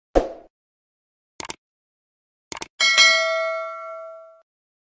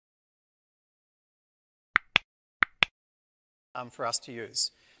for us to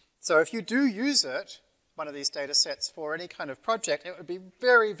use. So if you do use it, one of these data sets for any kind of project, it would be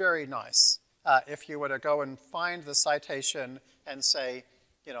very, very nice if you were to go and find the citation and say,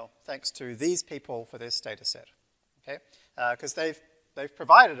 you know, thanks to these people for this data set, okay? Because they've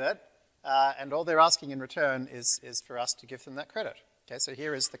provided it, and all they're asking in return is for us to give them that credit. Okay, so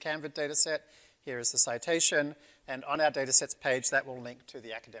here is the Canva data set, here is the citation, and on our datasets page, that will link to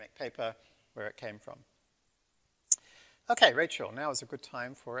the academic paper where it came from. Okay, Rachel, now is a good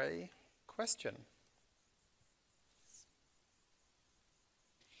time for a question.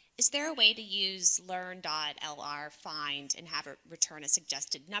 Is there a way to use learn.lr find and have it return a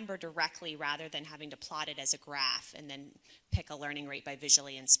suggested number directly rather than having to plot it as a graph and then pick a learning rate by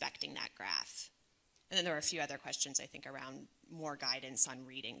visually inspecting that graph? And then there are a few other questions, I think, around more guidance on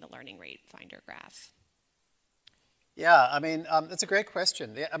reading the learning rate finder graph. Yeah, I mean, that's a great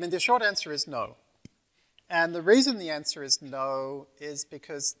question. I mean, the short answer is no. And the reason the answer is no is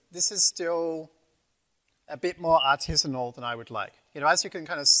because this is still a bit more artisanal than I would like. You know, as you can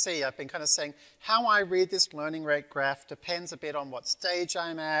kind of see, I've been kind of saying how I read this learning rate graph depends a bit on what stage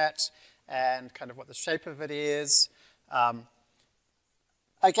I'm at and kind of what the shape of it is. I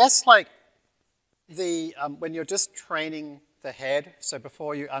guess like when you're just training the head, so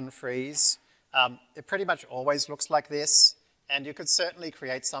before you unfreeze, it pretty much always looks like this. And you could certainly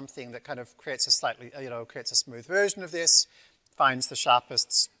create something that kind of creates a slightly, creates a smooth version of this, finds the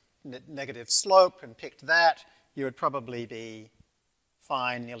sharpest negative slope and picked that. You would probably be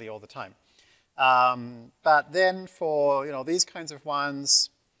fine nearly all the time. But then for, these kinds of ones,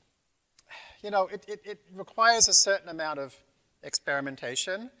 it requires a certain amount of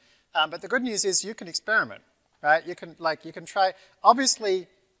experimentation. But the good news is you can experiment, right? You can try. Obviously,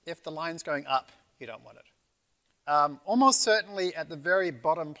 if the line's going up, you don't want it. Almost certainly at the very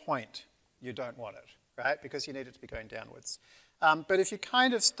bottom point, you don't want it, right? Because you need it to be going downwards. But if you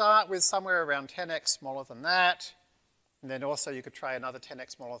kind of start with somewhere around 10x smaller than that, and then also you could try another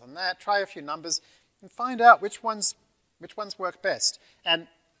 10x smaller than that, try a few numbers, and find out which ones work best. And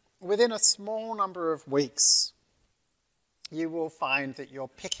within a small number of weeks, you will find that you're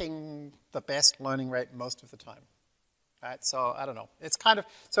picking the best learning rate most of the time, right? So I don't know. It's kind of,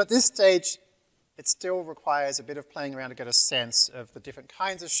 so at this stage, it still requires a bit of playing around to get a sense of the different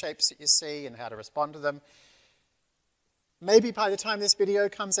kinds of shapes that you see and how to respond to them. Maybe by the time this video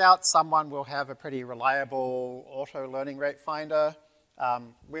comes out, someone will have a pretty reliable auto learning rate finder.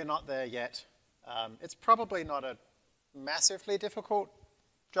 We're not there yet. It's probably not a massively difficult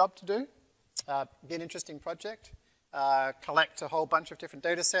job to do. Be an interesting project. Collect a whole bunch of different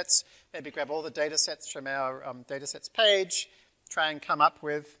data sets. Maybe grab all the data sets from our datasets page. Try and come up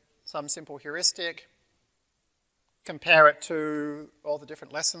with some simple heuristic, compare it to all the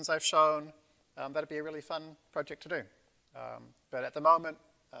different lessons I've shown. That'd be a really fun project to do. But at the moment,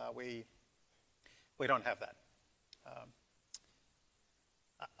 we don't have that.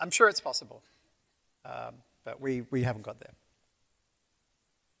 I'm sure it's possible, but we haven't got there.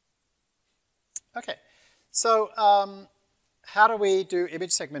 Okay, so how do we do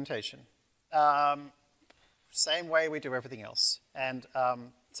image segmentation? Same way we do everything else. And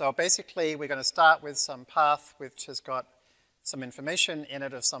so basically, we're going to start with some path which has got some information in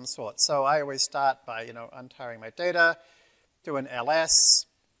it of some sort. So I always start by, untiring my data, do an ls,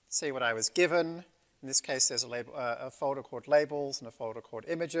 see what I was given. In this case, there's a folder called labels and a folder called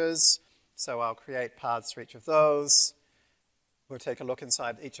images. So I'll create paths for each of those. We'll take a look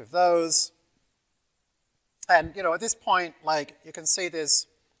inside each of those. And, at this point, you can see there's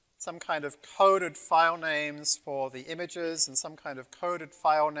some kind of coded file names for the images and some kind of coded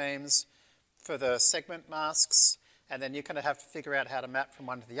file names for the segment masks. And then you kind of have to figure out how to map from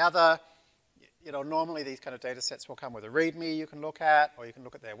one to the other. Normally these kind of data sets will come with a README you can look at, or you can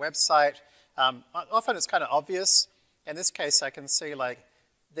look at their website. Often it's kind of obvious. In this case, I can see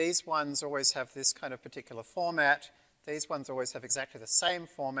these ones always have this kind of particular format. These ones always have exactly the same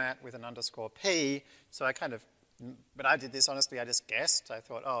format with an _p. So I kind of, when I did this, honestly, I just guessed. I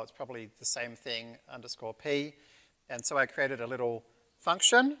thought, oh, it's probably the same thing, _p. And so I created a little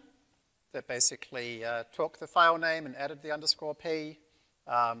function that basically took the file name and added the _p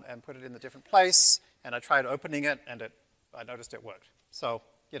and put it in the different place. And I tried opening it, and I noticed it worked. So,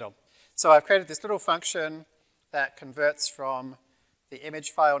 so I've created this little function that converts from the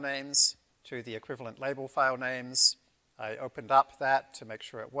image file names to the equivalent label file names. I opened up that to make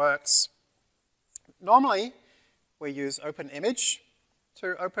sure it works. Normally, we use OpenImage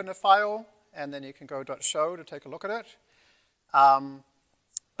to open a file, and then you can go .show to take a look at it.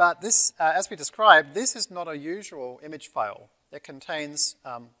 But this, as we described, this is not a usual image file. It contains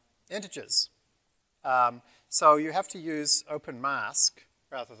integers. So you have to use open mask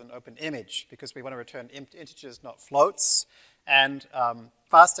rather than open image because we want to return integers, not floats. And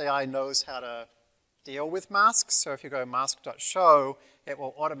FastAI knows how to deal with masks. So if you go mask.show, it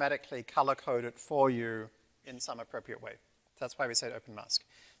will automatically color code it for you in some appropriate way. That's why we say open mask.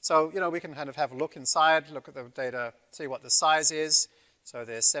 So, we can kind of have a look inside, look at the data, see what the size is. So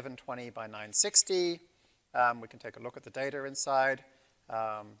there's 720 by 960. We can take a look at the data inside,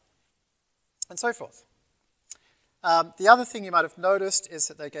 and so forth. The other thing you might have noticed is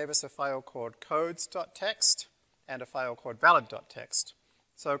that they gave us a file called codes.txt and a file called valid.txt.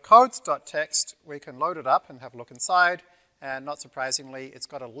 So codes.txt, we can load it up and have a look inside, and not surprisingly, it's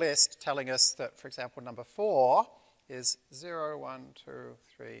got a list telling us that, for example, number 4 is 0, 1, 2,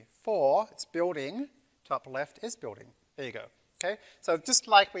 3, 4. It's building. Top left is building. There you go. Okay? So just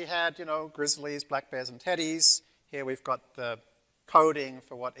like we had, grizzlies, black bears, and teddies, here we've got the coding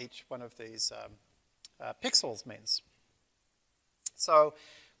for what each one of these pixels means. So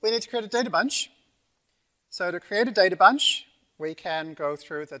we need to create a data bunch. So to create a data bunch, we can go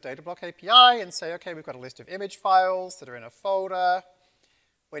through the data block API and say, okay, we've got a list of image files that are in a folder.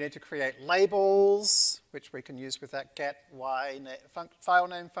 We need to create labels, which we can use with that get y file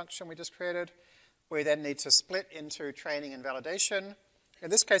name function we just created. We then need to split into training and validation. In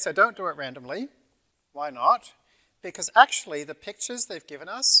this case, I don't do it randomly. Why not? Because actually, the pictures they've given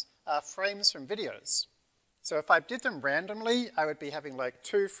us are frames from videos. So if I did them randomly, I would be having like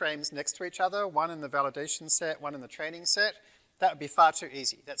 2 frames next to each other, one in the validation set, one in the training set. That would be far too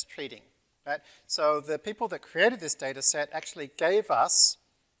easy. That's treating, right? So the people that created this data set actually gave us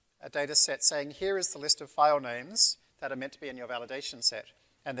a data set saying, here is the list of file names that are meant to be in your validation set.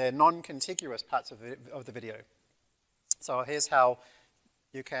 And they're non-contiguous parts of the video. So here's how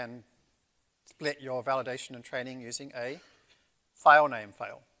you can split your validation and training using a file name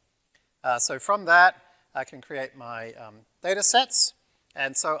file. So from that, I can create my data sets.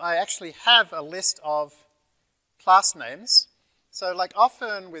 And so I actually have a list of class names. So like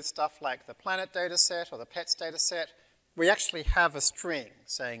often with stuff like the planet data set or the pets data set, we actually have a string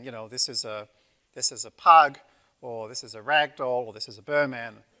saying, this is a pug, or this is a ragdoll, or this is a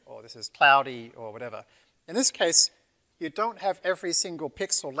Burman, or this is cloudy, or whatever. In this case, you don't have every single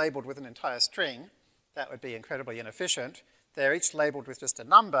pixel labeled with an entire string. That would be incredibly inefficient. They're each labeled with just a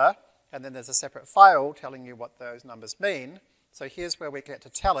number, and then there's a separate file telling you what those numbers mean. So here's where we get to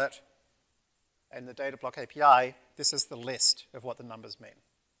tell it in the data block API, this is the list of what the numbers mean.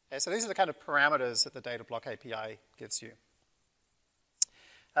 Okay, so these are the kind of parameters that the data block API gives you.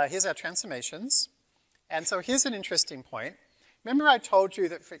 Here's our transformations. And so here's an interesting point. Remember I told you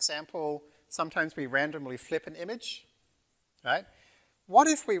that, for example, sometimes we randomly flip an image, right? What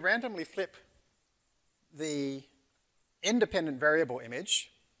if we randomly flip the independent variable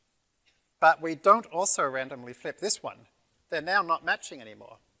image, but we don't also randomly flip this one? They're now not matching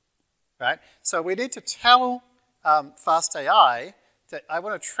anymore, right? So we need to tell FastAI that I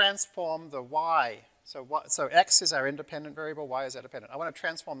want to transform the y. So x is our independent variable, y is our dependent. I want to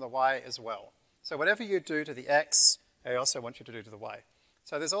transform the y as well. So whatever you do to the x, I also want you to do to the y.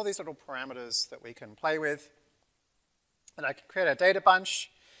 So there's all these little parameters that we can play with. And I can create a data bunch.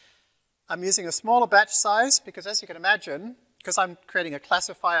 I'm using a smaller batch size because, as you can imagine, because I'm creating a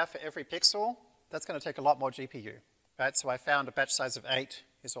classifier for every pixel, that's going to take a lot more GPU, right? So I found a batch size of 8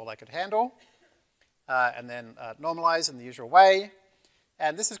 is all I could handle. And then normalize in the usual way.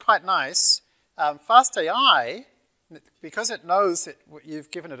 And this is quite nice. FastAI, because it knows that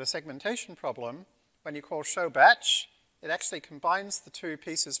you've given it a segmentation problem, when you call show batch, it actually combines the 2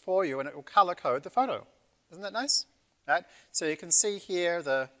 pieces for you and it will color code the photo. Isn't that nice? Right? So you can see here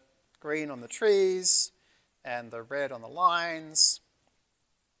the green on the trees and the red on the lines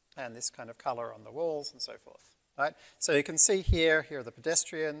and this kind of color on the walls and so forth. Right? So you can see here are the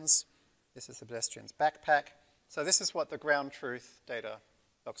pedestrians. This is the pedestrian's backpack. So this is what the ground truth data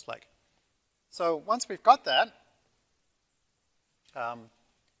looks like. So once we've got that,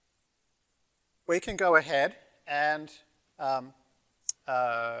 we can go ahead and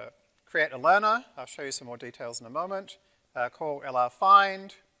create a learner. I'll show you some more details in a moment. Call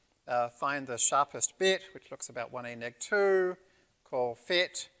LR-find, find the sharpest bit, which looks about 1A neg 2. Call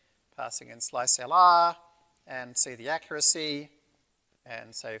fit, passing in slice LR, and see the accuracy,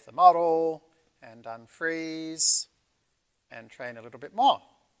 and save the model, and unfreeze, and train a little bit more.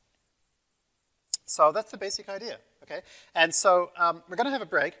 So that's the basic idea, okay? And so we're going to have a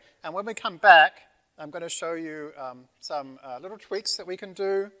break, and when we come back, I'm going to show you some little tweaks that we can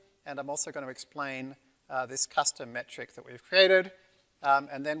do, and I'm also going to explain this custom metric that we've created,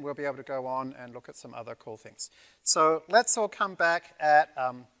 and then we'll be able to go on and look at some other cool things. So let's all come back at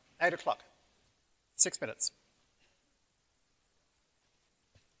 8 o'clock, 6 minutes.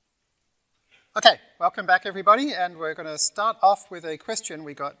 Okay, welcome back everybody, and we're going to start off with a question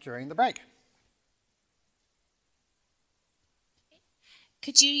we got during the break.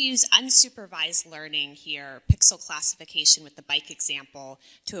 Could you use unsupervised learning here, pixel classification with the bike example,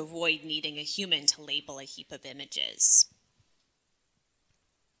 to avoid needing a human to label a heap of images?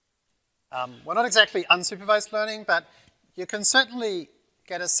 Well, not exactly unsupervised learning, but you can certainly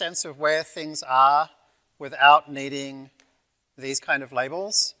get a sense of where things are without needing these kind of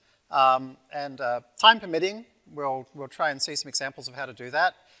labels. Time permitting, we'll try and see some examples of how to do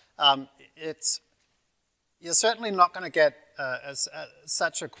that. You're certainly not going to get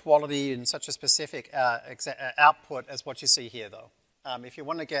such a quality and such a specific output as what you see here, though. If you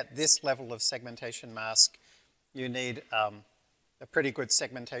want to get this level of segmentation mask, you need a pretty good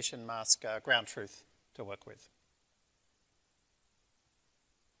segmentation mask ground truth to work with.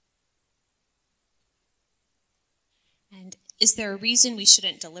 And is there a reason we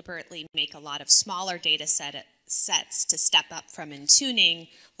shouldn't deliberately make a lot of smaller data sets to step up from in tuning,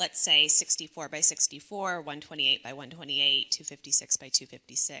 let's say 64 by 64, 128 by 128, 256 by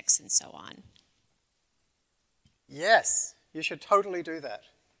 256, and so on? Yes, you should totally do that.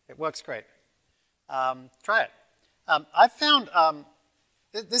 It works great. Try it. I've found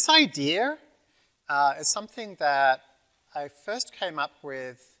this idea is something that I first came up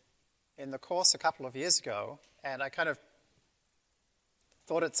with in the course a couple of years ago, and I kind of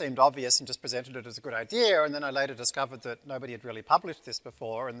thought it seemed obvious and just presented it as a good idea, and then I later discovered that nobody had really published this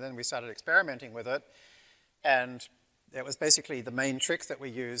before, and then we started experimenting with it, and it was basically the main trick that we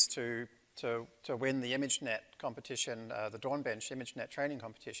used to win the ImageNet competition, the Dawnbench ImageNet training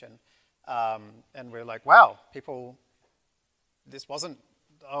competition. And we're like, wow, people, this wasn't,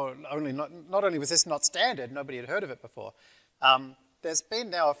 not only was this not standard, nobody had heard of it before. There's been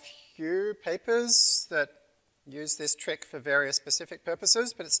now a few papers that use this trick for various specific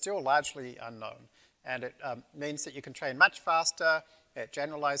purposes, but it's still largely unknown. And it means that you can train much faster, it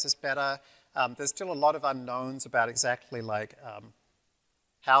generalizes better. There's still a lot of unknowns about exactly like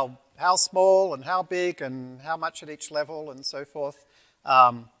how small and how big and how much at each level and so forth.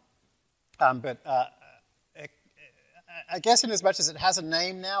 But I guess in as much as it has a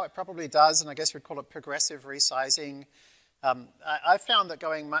name now, it probably does, and I guess we'd call it progressive resizing. I found that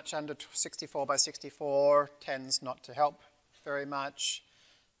going much under 64 by 64 tends not to help very much.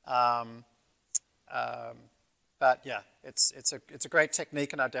 But yeah, it's a great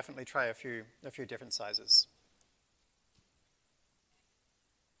technique, and I'd definitely try a few different sizes.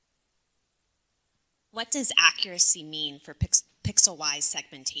 What does accuracy mean for pixel-wise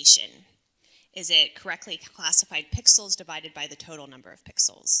segmentation? Is it correctly classified pixels divided by the total number of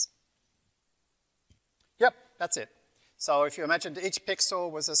pixels? Yep, that's it. So if you imagined each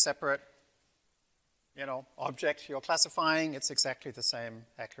pixel was a separate, object you're classifying, it's exactly the same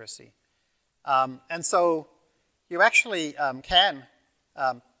accuracy. And so you actually can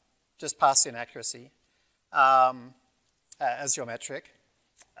just pass in accuracy as your metric.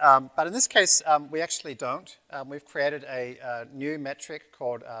 But in this case, we actually don't. We've created a new metric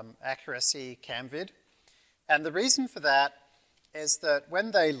called accuracy CAMVID. And the reason for that is that when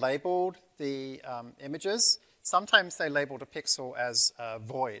they labeled the images, sometimes they labeled a pixel as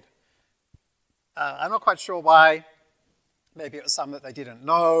void. I'm not quite sure why. Maybe it was some that they didn't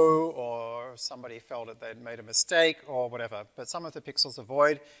know, or somebody felt that they'd made a mistake, or whatever. But some of the pixels are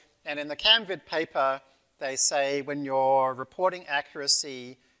void. And in the CAMVID paper, they say when you're reporting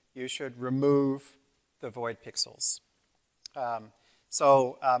accuracy, you should remove the void pixels.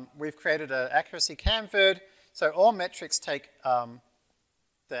 We've created an accuracy CAMVID. So all metrics take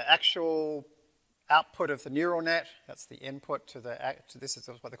the actual output of the neural net, that's the input to this is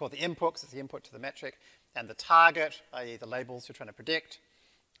what they call the input, because it's the input to the metric, and the target, i.e. the labels you're trying to predict.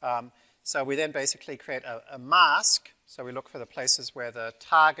 So we then basically create a mask. So we look for the places where the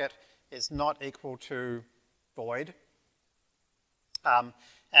target is not equal to void.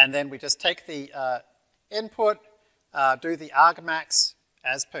 And then we just take the input, do the argmax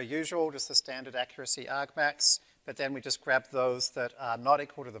as per usual, just the standard accuracy argmax, but then we just grab those that are not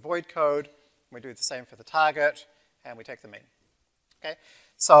equal to the void code. We do the same for the target, and we take the mean. Okay?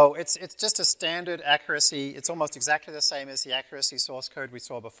 So it's just a standard accuracy. It's almost exactly the same as the accuracy source code we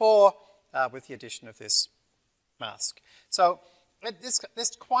saw before, with the addition of this mask. So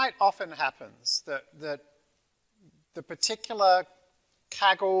this quite often happens, that the particular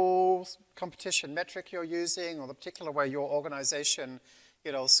Kaggle competition metric you're using, or the particular way your organization,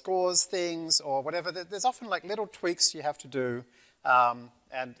 scores things, or whatever. There's often like little tweaks you have to do, and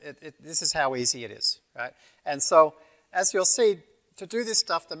this is how easy it is, right? And so, as you'll see, to do this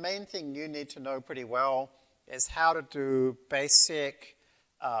stuff, the main thing you need to know pretty well is how to do basic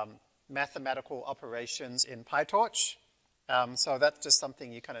mathematical operations in PyTorch. So that's just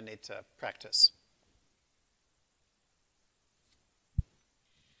something you kind of need to practice.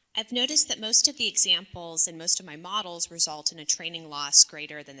 I've noticed that most of the examples and most of my models result in a training loss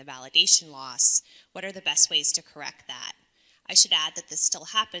greater than the validation loss. What are the best ways to correct that? I should add that this still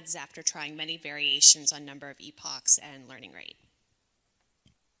happens after trying many variations on number of epochs and learning rate.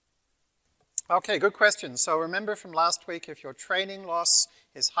 Okay, good question. So remember from last week, if your training loss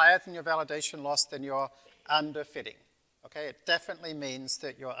is higher than your validation loss, then you're underfitting. Okay, it definitely means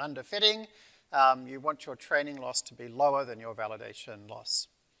that you're underfitting. You want your training loss to be lower than your validation loss.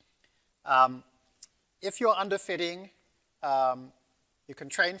 If you're underfitting, you can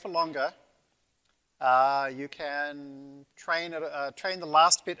train for longer. You can train the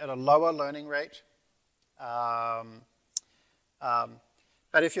last bit at a lower learning rate.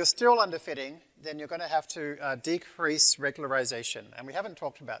 But if you're still underfitting, then you're going to have to decrease regularization. And we haven't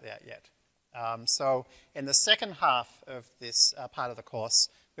talked about that yet. So in the second half of this part of the course,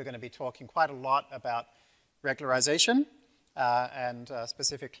 we're going to be talking quite a lot about regularization and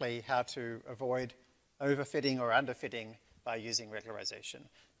specifically how to avoid overfitting or underfitting by using regularization.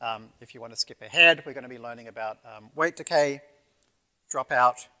 If you want to skip ahead, we're going to be learning about weight decay,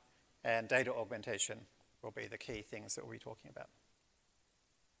 dropout, and data augmentation will be the key things that we'll be talking about.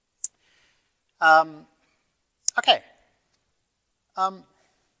 Okay.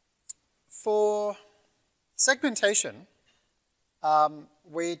 For segmentation,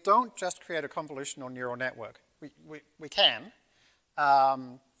 we don't just create a convolutional neural network. We can,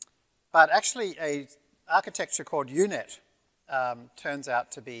 but actually an architecture called UNet turns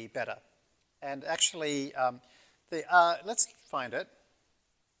out to be better. And actually, let's find it.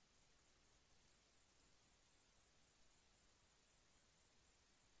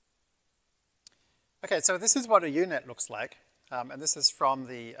 Okay, so this is what a UNet looks like, and this is from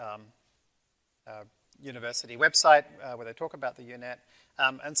the university website where they talk about the UNet.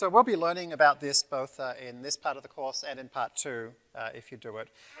 And so we'll be learning about this both in this part of the course and in part 2 if you do it.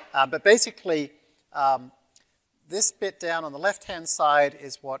 But basically, this bit down on the left-hand side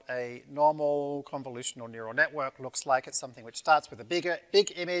is what a normal convolutional neural network looks like. It's something which starts with a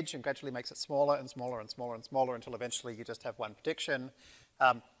big image and gradually makes it smaller and smaller and smaller and smaller until eventually you just have one prediction.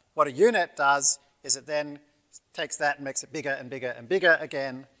 What a UNet does is it then takes that and makes it bigger and bigger and bigger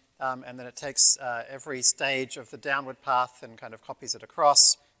again, and then it takes every stage of the downward path and kind of copies it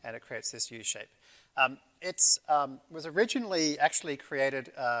across, and it creates this U-shape. It was originally actually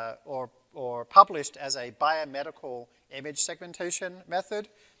created or published as a biomedical image segmentation method,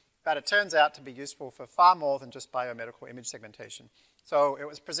 but it turns out to be useful for far more than just biomedical image segmentation. So it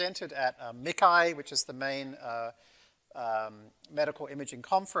was presented at MICI, which is the main medical imaging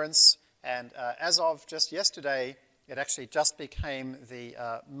conference, and as of just yesterday, it actually just became the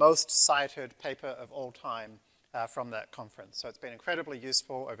most cited paper of all time from that conference. So it's been incredibly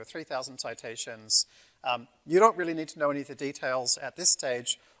useful, over 3,000 citations. You don't really need to know any of the details at this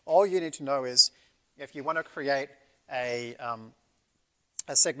stage. All you need to know is if you want to create a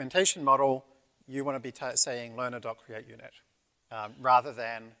segmentation model, you want to be saying learner.createUnit rather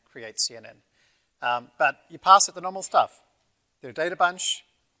than create CNN. But you pass it the normal stuff. The data bunch,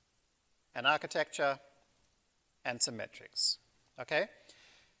 an architecture, and some metrics, okay?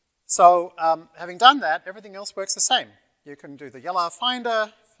 So having done that, everything else works the same. You can do the yellow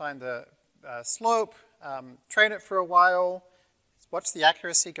finder, find the slope, train it for a while, watch the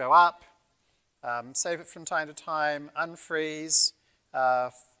accuracy go up, save it from time to time, unfreeze,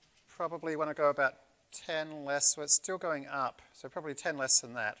 probably want to go about 10 less, so it's still going up, so probably 10 less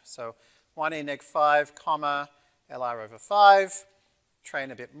than that. So 1e neg 5, comma, LR over 5,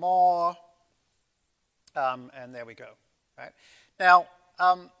 train a bit more, and there we go, right? Now,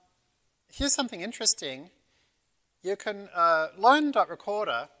 here's something interesting. You can,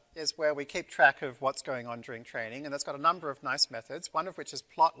 learn.recorder is where we keep track of what's going on during training, and that's got a number of nice methods, one of which is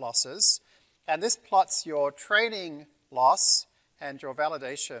plot losses, and this plots your training loss and your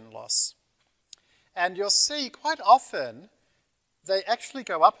validation loss. And you'll see quite often they actually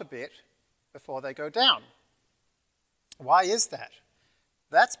go up a bit before they go down. Why is that?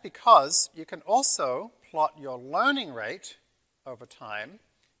 That's because you can also plot your learning rate over time,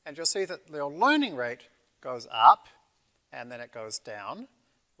 and you'll see that your learning rate goes up and then it goes down.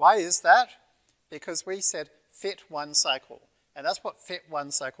 Why is that? Because we said fit one cycle, and that's what fit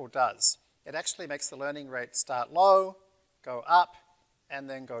one cycle does. It actually makes the learning rate start low, go up, and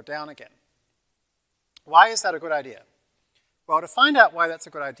then go down again. Why is that a good idea? Well, to find out why that's a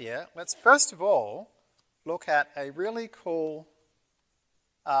good idea, let's first of all look at a really cool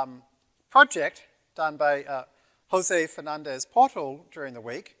project done by Jose Fernandez Portal during the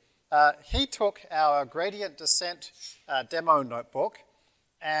week. he took our gradient descent demo notebook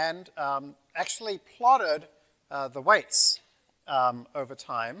and actually plotted the weights over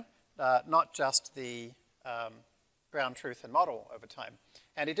time, not just the ground truth and model over time.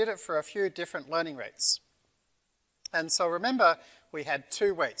 And he did it for a few different learning rates. And so remember, we had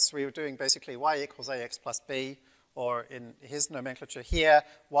two weights. We were doing basically y equals ax plus b, or in his nomenclature here,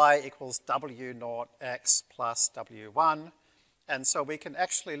 y equals w naught x plus w1. And so we can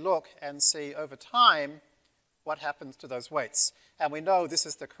actually look and see over time what happens to those weights. And we know this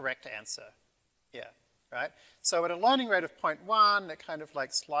is the correct answer here, right? So at a learning rate of 0.1, it kind of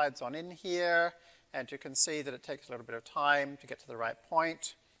like slides on in here, and you can see that it takes a little bit of time to get to the right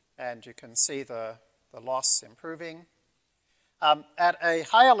point, and you can see the loss improving. At a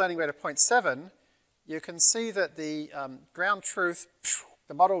higher learning rate of 0.7, you can see that the ground truth,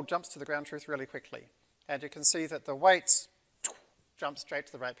 the model jumps to the ground truth really quickly. And you can see that the weights jump straight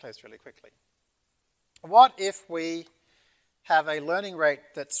to the right place really quickly. What if we have a learning rate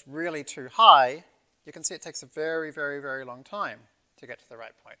that's really too high? You can see it takes a very, very, very long time to get to the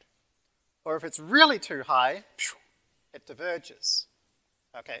right point. Or if it's really too high, it diverges.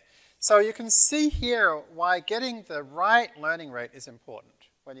 Okay, so you can see here why getting the right learning rate is important.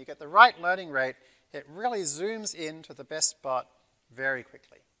 When you get the right learning rate, it really zooms in to the best spot very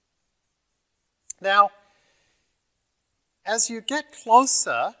quickly. Now, as you get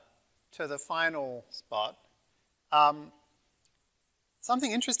closer to the final spot,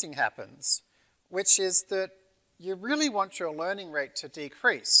 something interesting happens, which is that you really want your learning rate to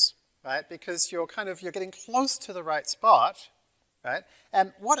decrease, right? Because you're getting close to the right spot, right?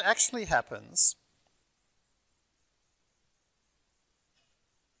 And what actually happens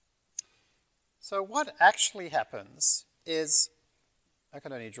is, I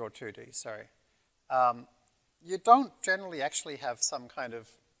can only draw 2D, sorry. You don't generally actually have some kind of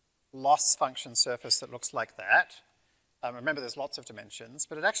loss function surface that looks like that. Remember, there's lots of dimensions,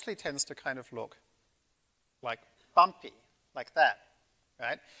 but it actually tends to kind of look like bumpy, like that,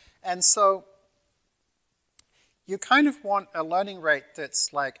 right? And so you kind of want a learning rate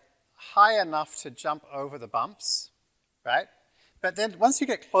that's like high enough to jump over the bumps, right? But then once you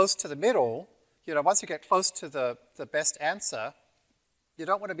get close to the middle, once you get close to the best answer, you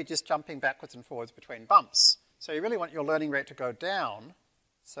don't want to be just jumping backwards and forwards between bumps. So you really want your learning rate to go down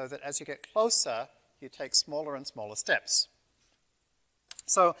so that as you get closer, you take smaller and smaller steps.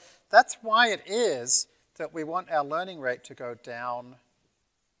 So that's why it is that we want our learning rate to go down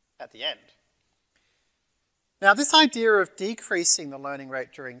at the end. Now, this idea of decreasing the learning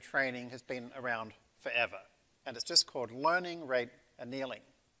rate during training has been around forever, and it's just called learning rate annealing.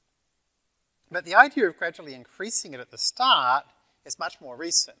 But the idea of gradually increasing it at the start is much more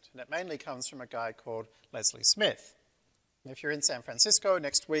recent, and it mainly comes from a guy called Leslie Smith. And if you're in San Francisco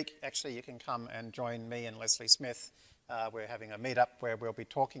next week, actually you can come and join me and Leslie Smith. We're having a meetup where we'll be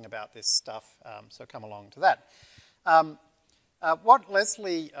talking about this stuff, so come along to that. What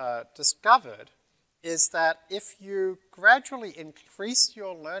Leslie discovered is that if you gradually increase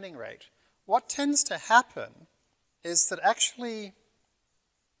your learning rate, what tends to happen is that actually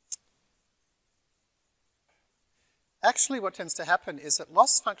what tends to happen is that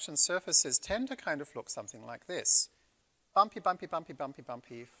loss function surfaces tend to kind of look something like this. Bumpy, bumpy, bumpy, bumpy,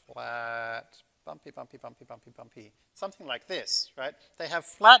 bumpy, flat, bumpy, bumpy, bumpy, bumpy, bumpy. Something like this, right? They have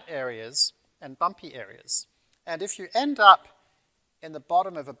flat areas and bumpy areas. And if you end up in the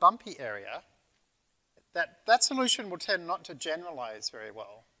bottom of a bumpy area, that solution will tend not to generalize very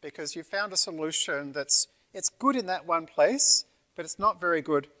well because you found a solution it's good in that one place, but it's not very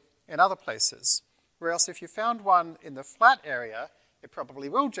good in other places. Whereas if you found one in the flat area, it probably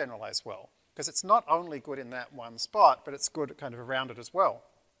will generalize well because it's not only good in that one spot, but it's good kind of around it as well.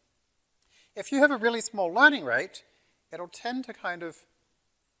 If you have a really small learning rate, it'll tend to kind of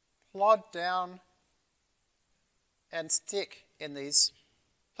plod down and stick in these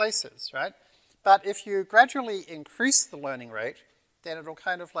places, right? But if you gradually increase the learning rate, then it'll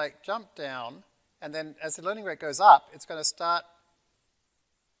kind of like jump down, and then as the learning rate goes up, it's going to start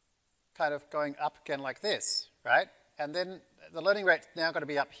kind of going up again like this, right? And then the learning rate's now going to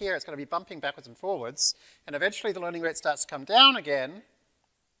be up here, it's going to be bumping backwards and forwards, and eventually the learning rate starts to come down again,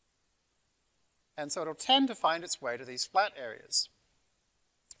 and so it'll tend to find its way to these flat areas.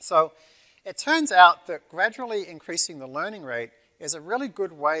 So it turns out that gradually increasing the learning rate is a really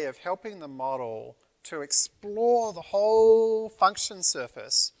good way of helping the model to explore the whole function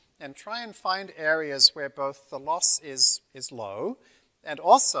surface and try and find areas where both the loss is low and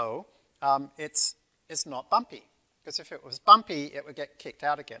also it's not bumpy. Because if it was bumpy, it would get kicked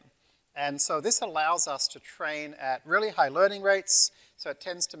out again. And so this allows us to train at really high learning rates So it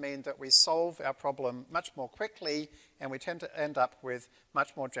tends to mean that we solve our problem much more quickly, and we tend to end up with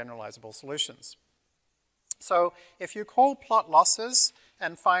much more generalizable solutions. So if you call plot losses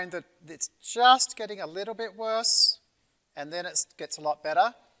and find that it's just getting a little bit worse, and then it gets a lot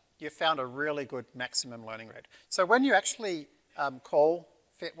better, you've found a really good maximum learning rate. So when you actually call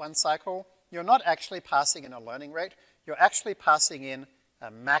fit one cycle, you're not actually passing in a learning rate, you're actually passing in a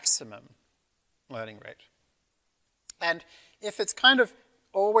maximum learning rate. And if it's kind of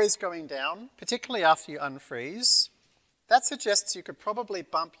always going down, particularly after you unfreeze, that suggests you could probably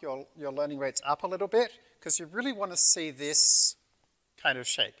bump your learning rates up a little bit, because you really want to see this kind of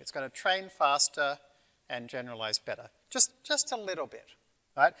shape. It's going to train faster and generalize better. Just a little bit,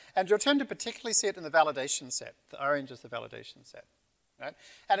 right? And you'll tend to particularly see it in the validation set. The orange is the validation set, right?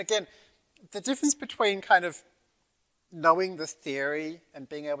 And again, the difference between kind of knowing the theory and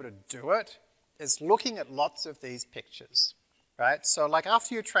being able to do it is looking at lots of these pictures, right? So like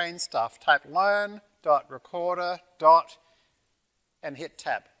after you train stuff, type learn.recorder. And hit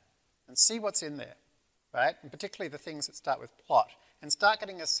tab and see what's in there, right? And particularly the things that start with plot, and start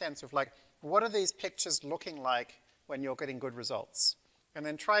getting a sense of like, what are these pictures looking like when you're getting good results? And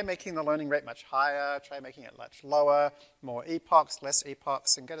then try making the learning rate much higher, try making it much lower, more epochs, less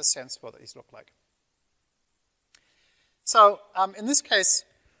epochs, and get a sense of what these look like. So in this case,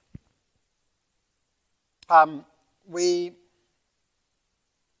 we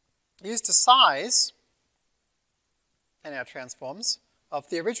used a size in our transforms of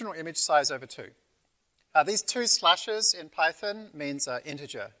the original image size over 2. These 2 slashes in Python means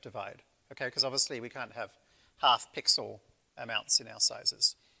integer divide, okay? Because obviously we can't have half pixel amounts in our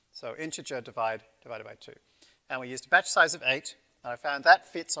sizes. So integer divided by 2. And we used a batch size of 8, and I found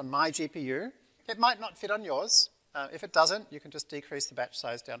that fits on my GPU. It might not fit on yours. If it doesn't, you can just decrease the batch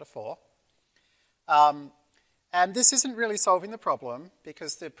size down to 4. And this isn't really solving the problem,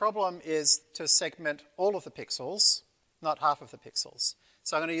 because the problem is to segment all of the pixels, not half of the pixels.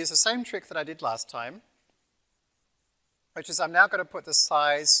 So I'm going to use the same trick that I did last time, which is I'm now going to put the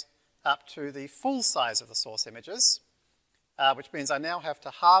size up to the full size of the source images, which means I now have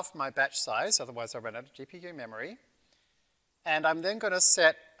to halve my batch size, otherwise I run out of GPU memory. And I'm then going to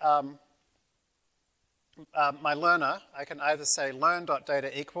set my learner. I can either say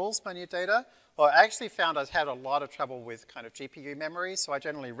learn.data equals my new data, or I actually found I had a lot of trouble with kind of GPU memory, so I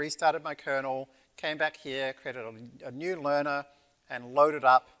generally restarted my kernel, came back here, created a new learner, and loaded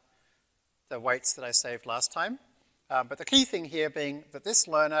up the weights that I saved last time. But the key thing here being that this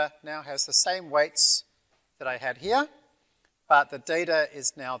learner now has the same weights that I had here, but the data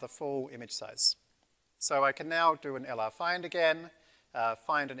is now the full image size. So I can now do an LR find again,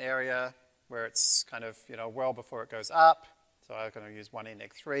 find an area where it's kind of, well before it goes up. So I'm going to use 1 in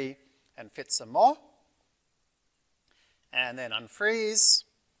neg3 and fit some more. And then unfreeze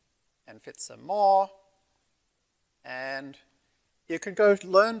and fit some more. And you can go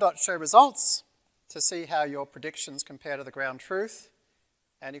learn.show results to see how your predictions compare to the ground truth.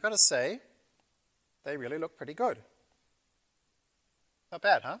 And you've got to say, they really look pretty good. Not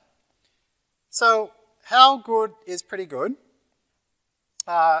bad, huh? So how good is pretty good?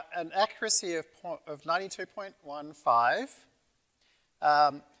 An accuracy of 92.15.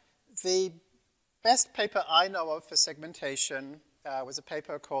 The best paper I know of for segmentation was a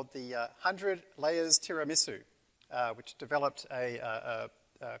paper called the 100 Layers Tiramisu, which developed a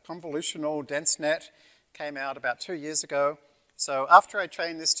convolutional dense net, came out about 2 years ago. So after I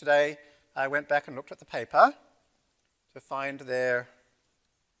trained this today, I went back and looked at the paper to find their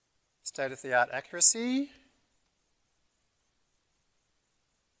state-of-the-art accuracy.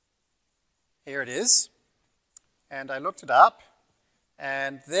 Here it is. And I looked it up,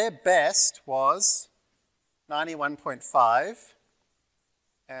 and their best was 91.5,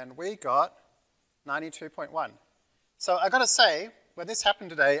 and we got 92.1. So I got to say, when this happened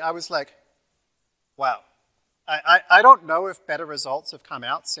today, I was like, wow. I don't know if better results have come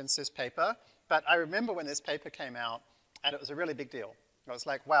out since this paper, but I remember when this paper came out, and it was a really big deal. I was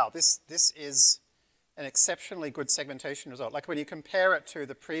like, wow, this is an exceptionally good segmentation result. Like when you compare it to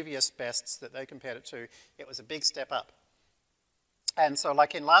the previous bests that they compared it to, it was a big step up. And so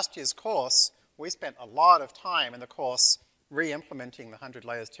like in last year's course, we spent a lot of time in the course re-implementing the 100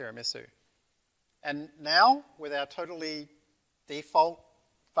 Layers Tiramisu. And now, with our totally default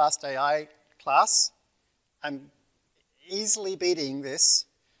Fast AI class, I'm easily beating this.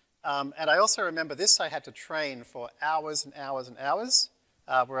 And I also remember this I had to train for hours and hours and hours,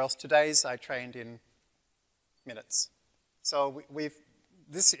 whereas today's I trained in minutes. So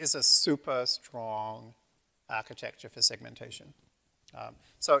this is a super strong architecture for segmentation.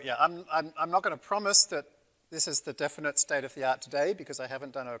 So yeah, I'm not going to promise that this is the definite state of the art today, because I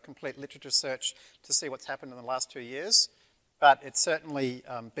haven't done a complete literature search to see what's happened in the last 2 years. But it's certainly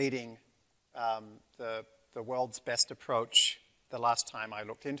beating the world's best approach the last time I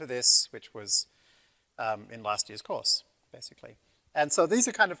looked into this, which was in last year's course, basically. And so these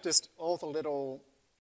are kind of just all the little